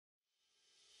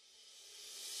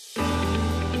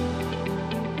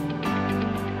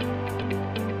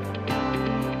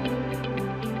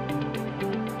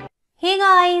Hey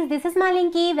guys, this is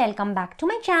Malinki. Welcome back to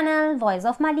my channel, Voice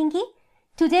of Malinki.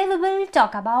 Today we will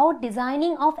talk about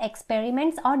designing of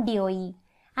experiments or DOE.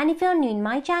 And if you are new in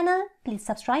my channel, please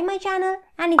subscribe my channel.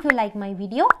 And if you like my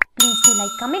video, please do like,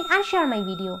 comment and share my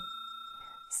video.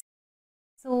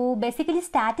 So basically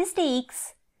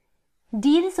statistics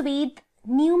deals with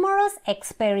numerous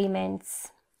experiments.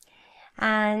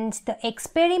 And the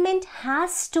experiment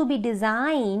has to be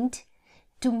designed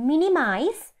to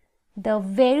minimize the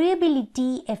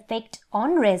variability effect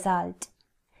on result.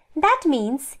 That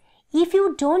means if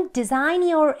you don't design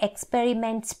your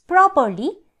experiments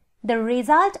properly, the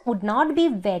result would not be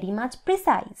very much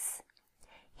precise.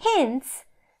 Hence,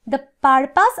 the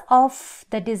purpose of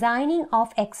the designing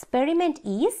of experiment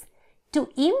is to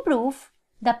improve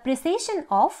the precision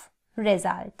of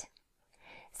result.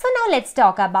 So now let's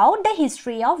talk about the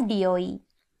history of DOE.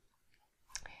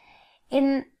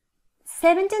 In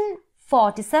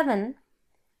 1747,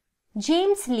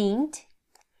 James Lind,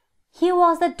 he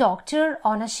was a doctor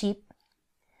on a ship.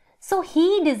 So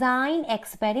he designed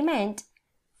experiment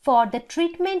for the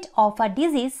treatment of a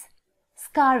disease,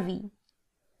 scurvy.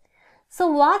 So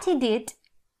what he did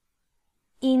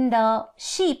in the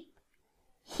ship,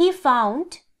 he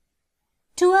found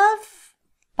 12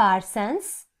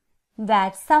 persons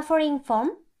were suffering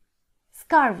from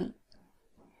scurvy.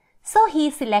 So he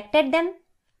selected them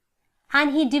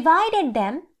and he divided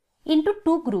them into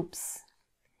two groups,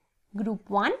 Group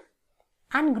 1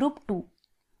 and Group 2.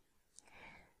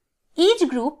 Each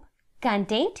group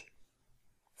contained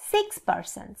 6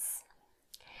 persons.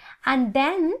 And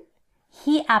then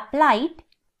he applied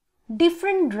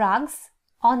different drugs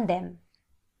on them.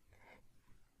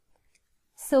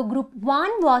 So Group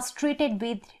 1 was treated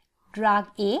with drug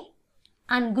A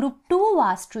and Group 2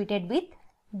 was treated with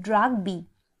drug B.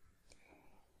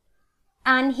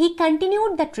 And he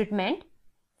continued the treatment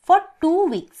for 2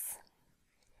 weeks.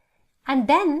 And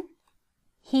then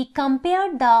he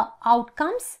compared the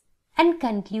outcomes and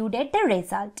concluded the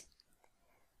result.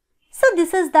 So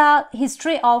this is the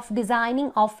history of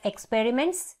designing of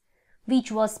experiments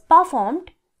which was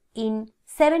performed in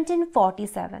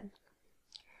 1747.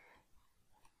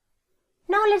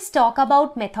 Now let's talk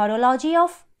about methodology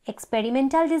of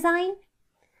experimental design.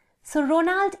 So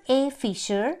Ronald A.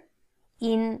 Fisher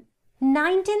in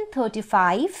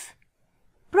 1935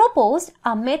 proposed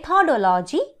a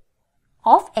methodology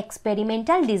of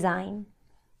experimental design.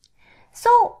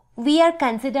 So we are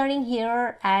considering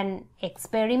here an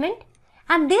experiment,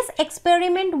 and this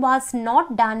experiment was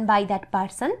not done by that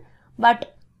person,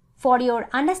 but for your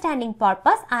understanding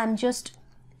purpose I am just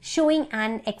showing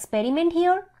an experiment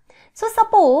here. So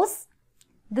suppose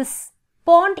this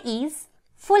pond is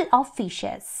full of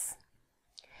fishes.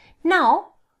 Now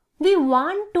we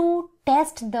want to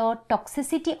test the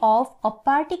toxicity of a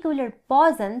particular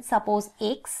poison, suppose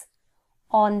X,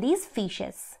 on these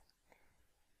fishes.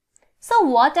 So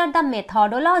what are the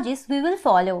methodologies we will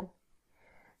follow?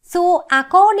 So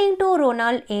according to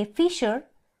Ronald A. Fisher,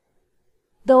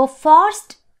 the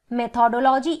first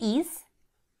methodology is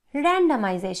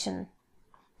randomization.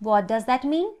 What does that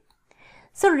mean?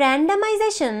 So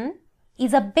randomization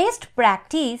is a best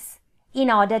practice in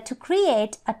order to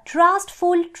create a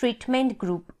trustful treatment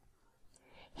group.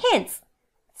 Hence,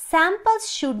 samples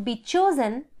should be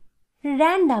chosen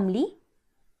randomly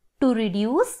to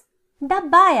reduce the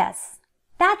bias.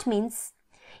 That means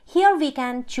here we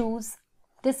can choose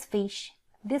this fish,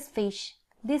 this fish,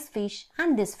 this fish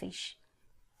and this fish.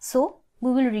 So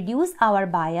we will reduce our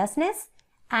biasness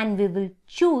and we will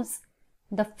choose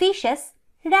the fishes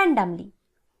randomly.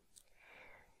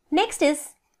 Next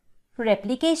is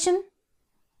replication.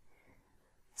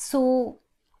 So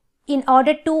in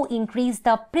order to increase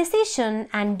the precision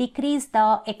and decrease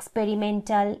the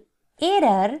experimental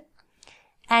error,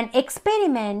 an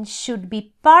experiment should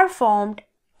be performed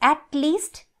at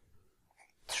least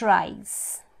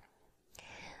thrice.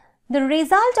 The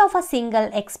result of a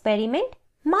single experiment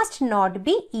must not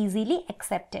be easily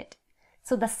accepted.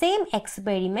 So the same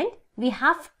experiment we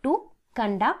have to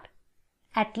conduct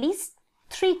at least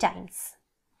 3 times.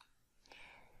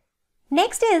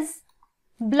 Next is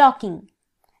blocking.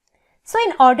 So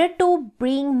in order to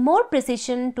bring more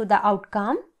precision to the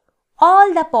outcome,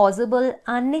 all the possible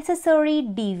unnecessary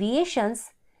deviations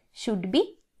should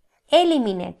be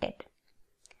eliminated.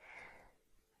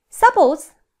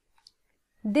 Suppose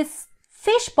this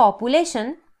fish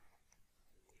population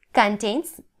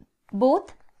contains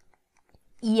both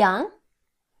young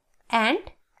and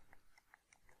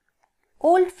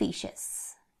old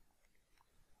fishes.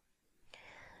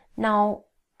 Now,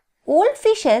 old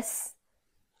fishes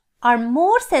are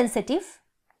more sensitive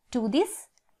to this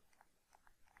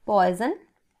poison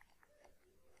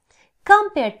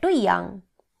compared to young.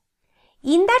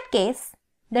 In that case,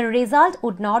 the result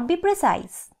would not be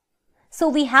precise. So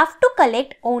we have to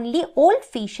collect only old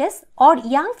fishes or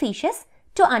young fishes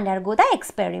to undergo the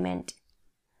experiment.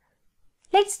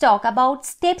 Let's talk about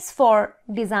steps for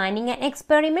designing an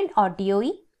experiment or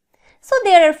DOE. So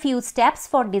there are few steps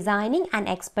for designing an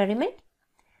experiment.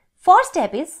 First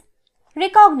step is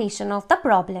recognition of the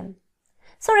problem.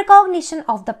 So recognition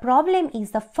of the problem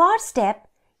is the first step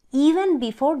even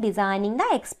before designing the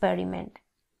experiment.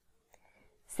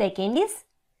 Second is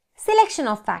selection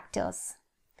of factors.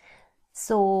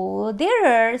 So there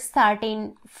are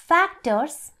certain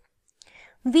factors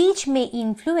which may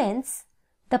influence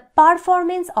the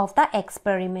performance of the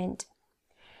experiment.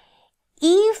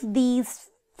 If these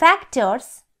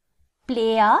factors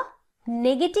play a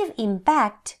negative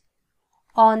impact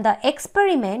on the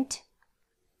experiment,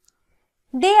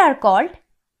 they are called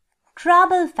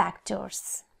trouble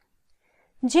factors.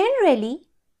 Generally,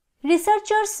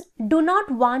 researchers do not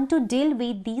want to deal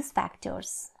with these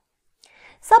factors.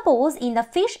 Suppose in the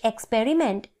fish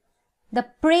experiment, the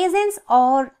presence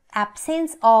or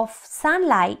absence of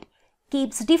sunlight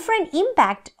keeps different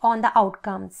impact on the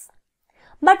outcomes.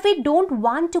 But we don't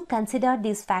want to consider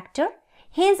this factor,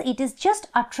 hence it is just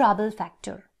a trouble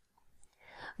factor.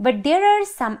 But there are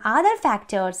some other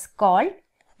factors called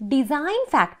design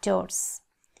factors,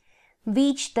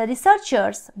 which the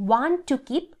researchers want to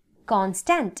keep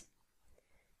constant.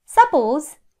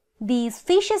 Suppose these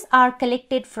fishes are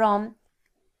collected from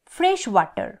fresh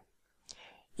water.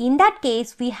 In that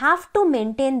case, we have to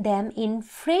maintain them in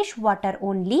fresh water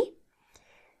only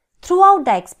throughout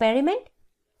the experiment,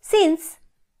 since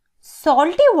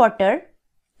salty water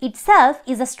itself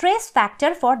is a stress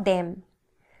factor for them.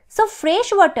 So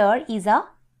fresh water is a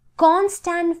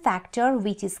constant factor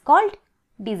which is called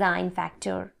design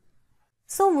factor.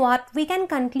 So what we can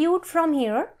conclude from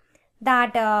here,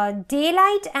 that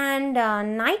daylight and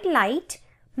night light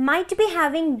might be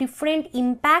having different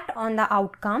impact on the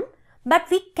outcome, but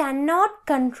we cannot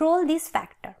control this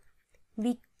factor.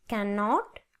 We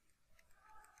cannot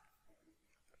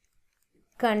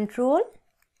control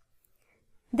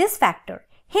this factor.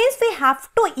 Hence, we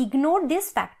have to ignore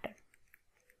this factor.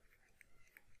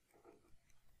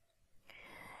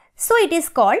 So, it is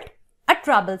called a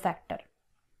trouble factor.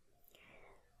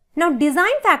 Now,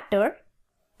 design factor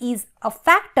is a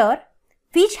factor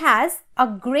which has a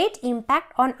great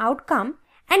impact on outcome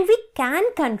and we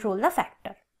can control the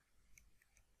factor.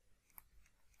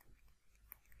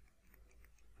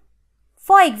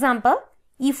 For example,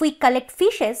 if we collect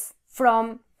fishes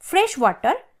from fresh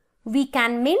water, we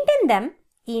can maintain them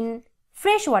in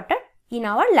fresh water in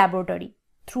our laboratory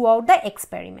throughout the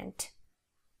experiment.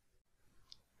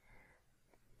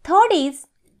 Third is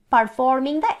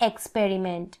performing the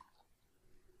experiment.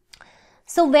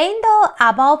 So when the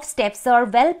above steps are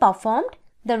well performed,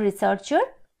 the researcher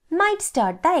might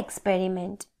start the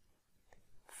experiment.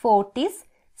 Fourth is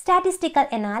statistical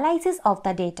analysis of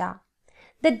the data.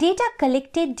 The data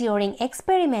collected during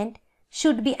experiment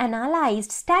should be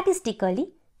analyzed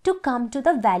statistically to come to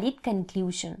the valid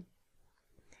conclusion.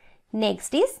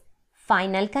 Next is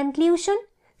final conclusion.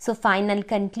 So final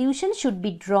conclusion should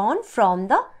be drawn from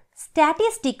the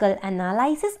statistical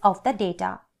analysis of the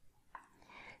data.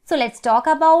 So let's talk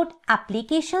about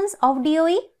applications of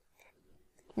DOE.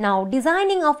 Now,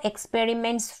 designing of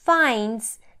experiments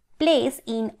finds place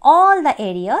in all the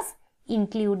areas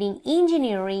including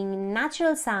engineering,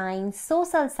 natural science,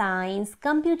 social science,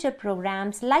 computer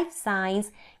programs, life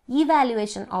science,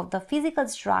 evaluation of the physical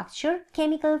structure,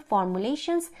 chemical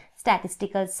formulations,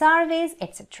 statistical surveys,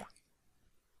 etc.